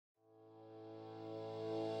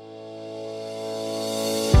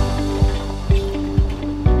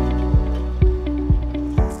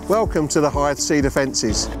Welcome to the Hythe Sea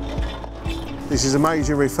Defences. This is a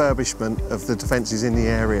major refurbishment of the defences in the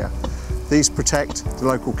area. These protect the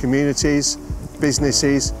local communities,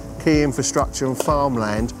 businesses, key infrastructure and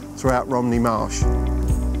farmland throughout Romney Marsh.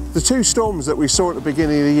 The two storms that we saw at the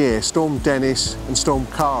beginning of the year, Storm Dennis and Storm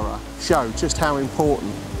Cara, show just how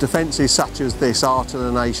important defences such as this are to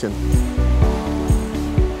the nation.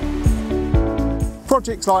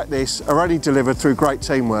 Projects like this are only delivered through great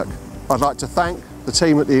teamwork. I'd like to thank the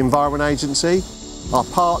team at the Environment Agency, our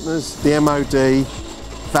partners, the MOD,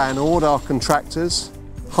 Van Ord, our contractors,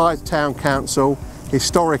 Hythe Town Council,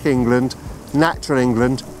 Historic England, Natural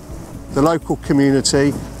England, the local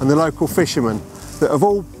community and the local fishermen that have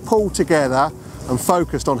all pulled together and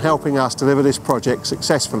focused on helping us deliver this project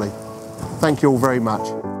successfully. Thank you all very much.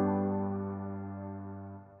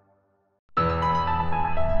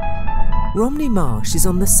 Romney Marsh is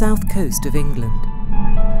on the south coast of England.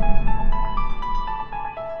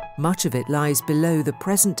 Much of it lies below the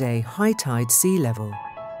present-day high tide sea level.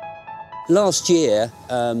 Last year,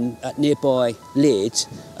 at nearby Lydd,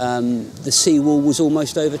 the seawall was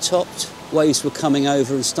almost overtopped. Waves were coming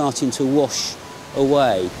over and starting to wash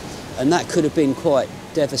away. And that could have been quite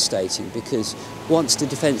devastating because once the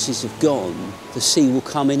defences have gone, the sea will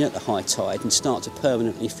come in at the high tide and start to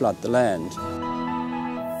permanently flood the land.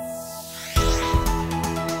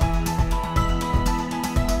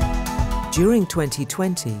 During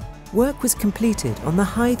 2020, work was completed on the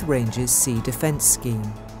Hythe Ranges Sea Defence scheme,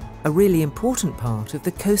 a really important part of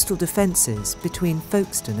the coastal defences between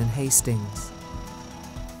Folkestone and Hastings.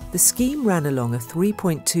 The scheme ran along a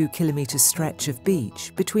 3.2 kilometre stretch of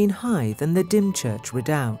beach between Hythe and the Dymchurch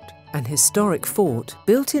Redoubt, an historic fort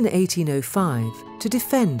built in 1805 to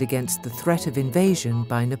defend against the threat of invasion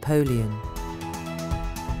by Napoleon.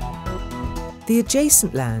 The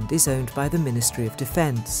adjacent land is owned by the Ministry of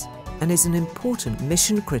Defence and is an important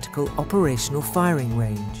mission-critical operational firing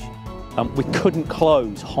range. We couldn't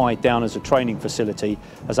close Hythe down as a training facility,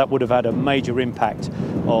 as that would have had a major impact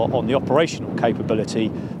on the operational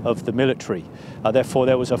capability of the military. Therefore,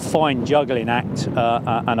 there was a fine juggling act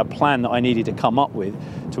and a plan that I needed to come up with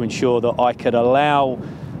to ensure that I could allow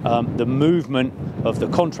the movement of the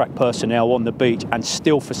contract personnel on the beach and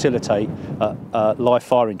still facilitate live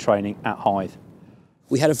firing training at Hythe.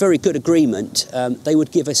 We had a very good agreement. They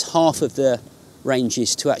would give us half of the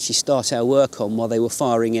ranges to actually start our work on while they were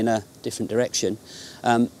firing in a different direction.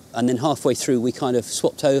 And then halfway through we kind of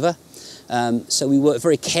swapped over. So we worked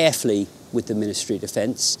very carefully with the Ministry of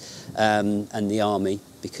Defence and the Army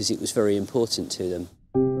because it was very important to them.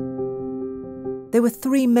 There were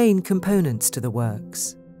three main components to the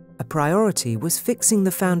works. A priority was fixing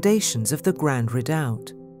the foundations of the Grand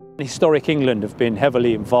Redoubt. Historic England have been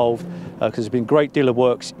heavily involved because there's been a great deal of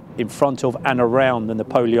works in front of and around the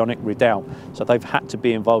Napoleonic Redoubt. So they've had to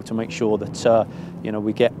be involved to make sure that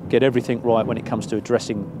we get everything right when it comes to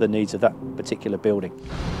addressing the needs of that particular building.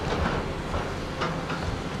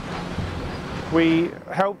 We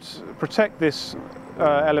helped protect this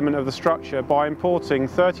element of the structure by importing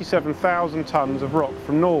 37,000 tonnes of rock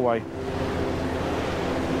from Norway.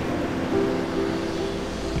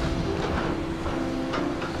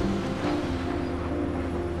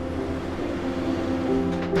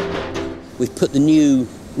 We've put the new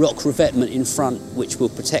rock revetment in front, which will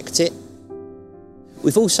protect it.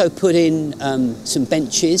 We've also put in some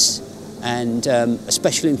benches and a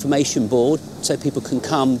special information board so people can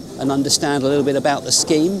come and understand a little bit about the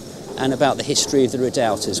scheme and about the history of the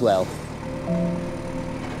redoubt as well.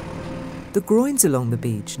 The groynes along the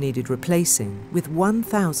beach needed replacing with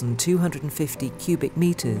 1,250 cubic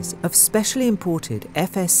metres of specially imported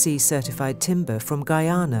FSC certified timber from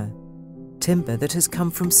Guyana. Timber that has come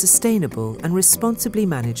from sustainable and responsibly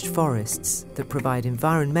managed forests that provide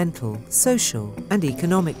environmental, social and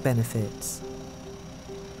economic benefits.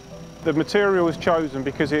 The material was chosen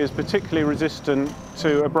because it is particularly resistant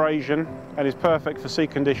to abrasion and is perfect for sea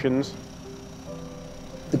conditions.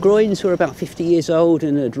 The groynes were about 50 years old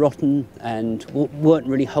and had rotten and weren't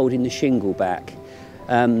really holding the shingle back.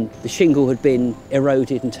 The shingle had been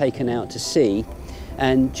eroded and taken out to sea.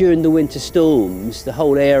 And during the winter storms, the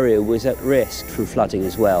whole area was at risk from flooding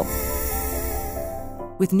as well.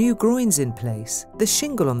 With new groynes in place, the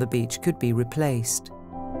shingle on the beach could be replaced.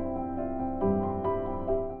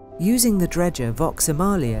 Using the dredger Vox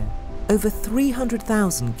Amalia, over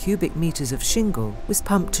 300,000 cubic metres of shingle was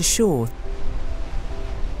pumped to shore.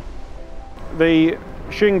 The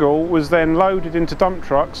shingle was then loaded into dump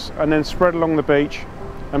trucks and then spread along the beach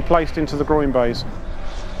and placed into the groyne bays.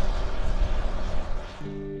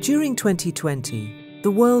 During 2020, the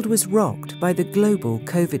world was rocked by the global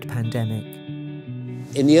COVID pandemic.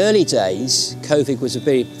 In the early days, COVID was a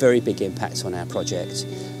very big impact on our project.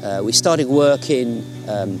 We started work in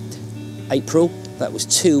April. That was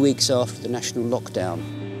 2 weeks after the national lockdown.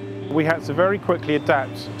 We had to very quickly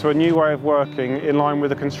adapt to a new way of working in line with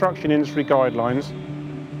the construction industry guidelines.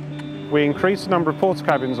 We increased the number of porta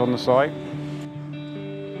cabins on the site.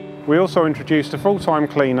 We also introduced a full-time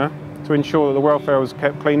cleaner to ensure that the welfare was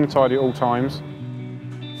kept clean and tidy at all times.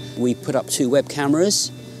 We put up 2 web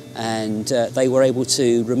cameras and they were able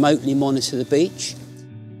to remotely monitor the beach.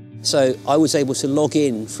 So I was able to log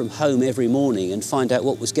in from home every morning and find out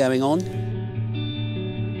what was going on.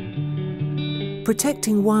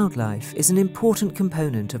 Protecting wildlife is an important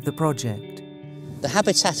component of the project. The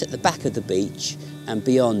habitat at the back of the beach and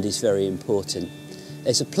beyond is very important.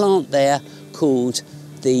 There's a plant there called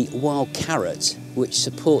the wild carrot, which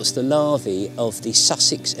supports the larvae of the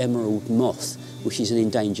Sussex emerald moth, which is an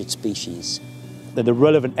endangered species. The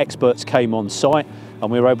relevant experts came on site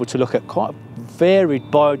and we were able to look at quite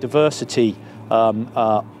varied biodiversity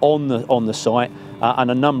on the site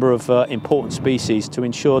and a number of important species to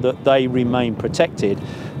ensure that they remain protected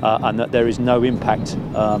and that there is no impact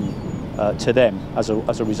to them as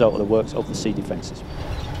a result of the works of the sea defences.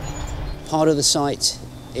 Part of the site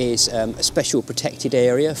is a special protected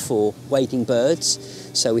area for wading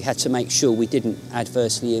birds, so we had to make sure we didn't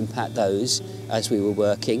adversely impact those as we were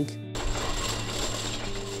working.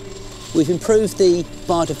 We've improved the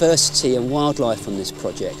biodiversity and wildlife on this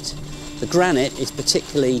project. The granite is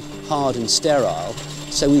particularly hard and sterile,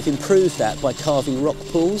 so we've improved that by carving rock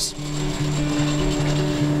pools.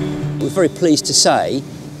 We're very pleased to say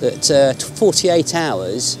that 48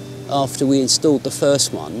 hours after we installed the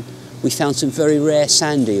first one, we found some very rare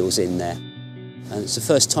sand eels in there. And it's the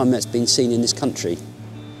first time that's been seen in this country.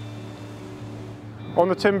 On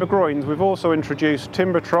the timber groynes, we've also introduced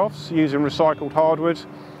timber troughs using recycled hardwood,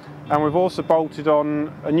 and we've also bolted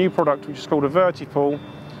on a new product which is called a vertipool,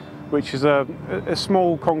 which is a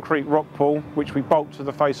small concrete rock pool which we bolt to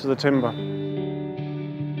the face of the timber.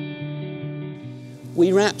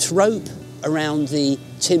 We wrapped rope around the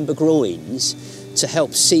timber groynes to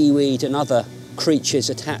help seaweed and other creatures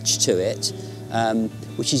attached to it,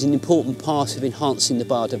 which is an important part of enhancing the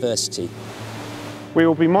biodiversity. We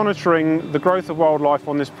will be monitoring the growth of wildlife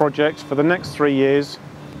on this project for the next 3 years.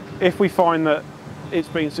 If we find that it's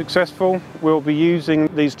been successful, we'll be using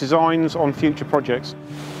these designs on future projects.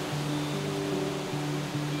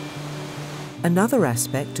 Another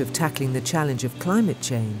aspect of tackling the challenge of climate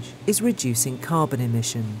change is reducing carbon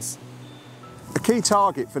emissions. A key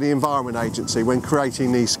target for the Environment Agency when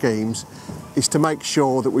creating these schemes is to make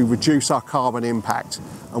sure that we reduce our carbon impact,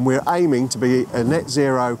 and we're aiming to be a net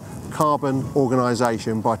zero carbon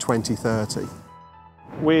organisation by 2030.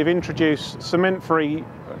 We've introduced cement-free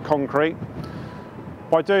concrete.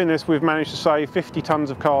 By doing this, we've managed to save 50 tonnes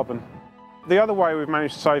of carbon. The other way we've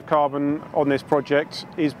managed to save carbon on this project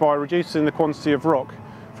is by reducing the quantity of rock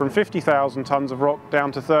from 50,000 tonnes of rock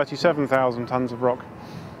down to 37,000 tonnes of rock.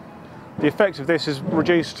 The effect of this has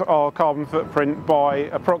reduced our carbon footprint by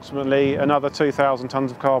approximately another 2,000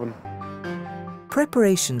 tonnes of carbon.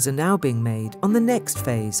 Preparations are now being made on the next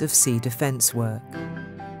phase of sea defence work.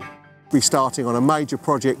 We're starting on a major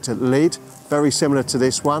project at Lydd, very similar to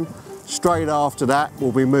this one. Straight after that,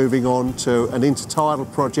 we'll be moving on to an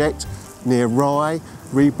intertidal project near Rye,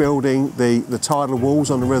 rebuilding the tidal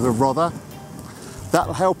walls on the River Rother.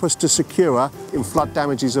 That'll help us to secure, in flood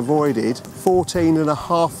damages avoided,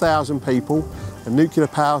 14,500 people, a nuclear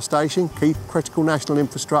power station, key critical national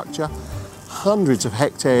infrastructure, hundreds of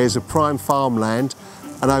hectares of prime farmland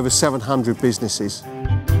and over 700 businesses.